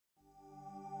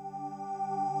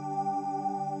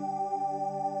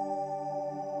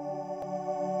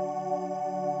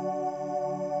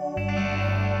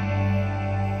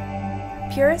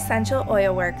Pure Essential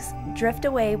Oilworks Drift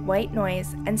Away White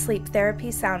Noise and Sleep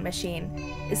Therapy Sound Machine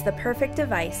is the perfect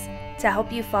device to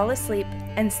help you fall asleep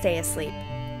and stay asleep.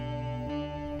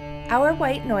 Our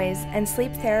white noise and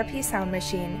sleep therapy sound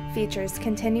machine features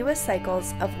continuous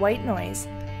cycles of white noise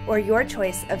or your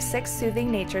choice of 6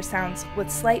 soothing nature sounds with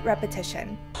slight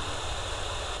repetition.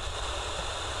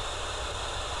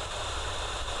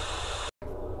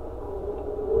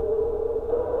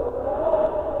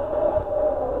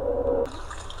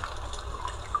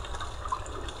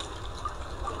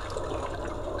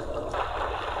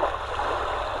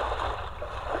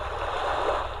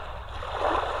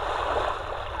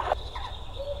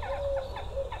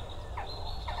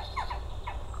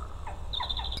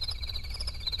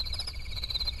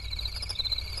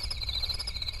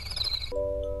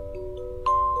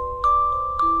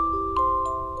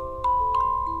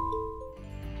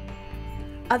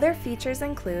 Other features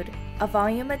include a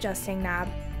volume adjusting knob,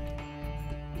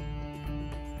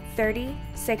 30,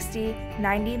 60,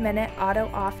 90-minute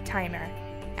auto-off timer,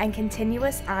 and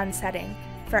continuous on setting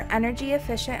for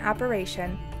energy-efficient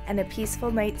operation and a peaceful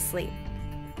night's sleep.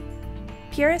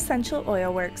 Pure Essential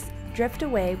Oilworks Drift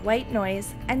Away White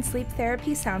Noise and Sleep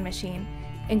Therapy Sound Machine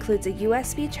includes a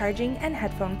USB charging and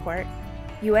headphone port,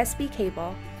 USB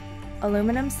cable,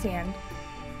 aluminum stand,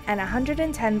 and a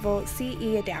 110-volt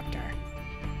CE adapter.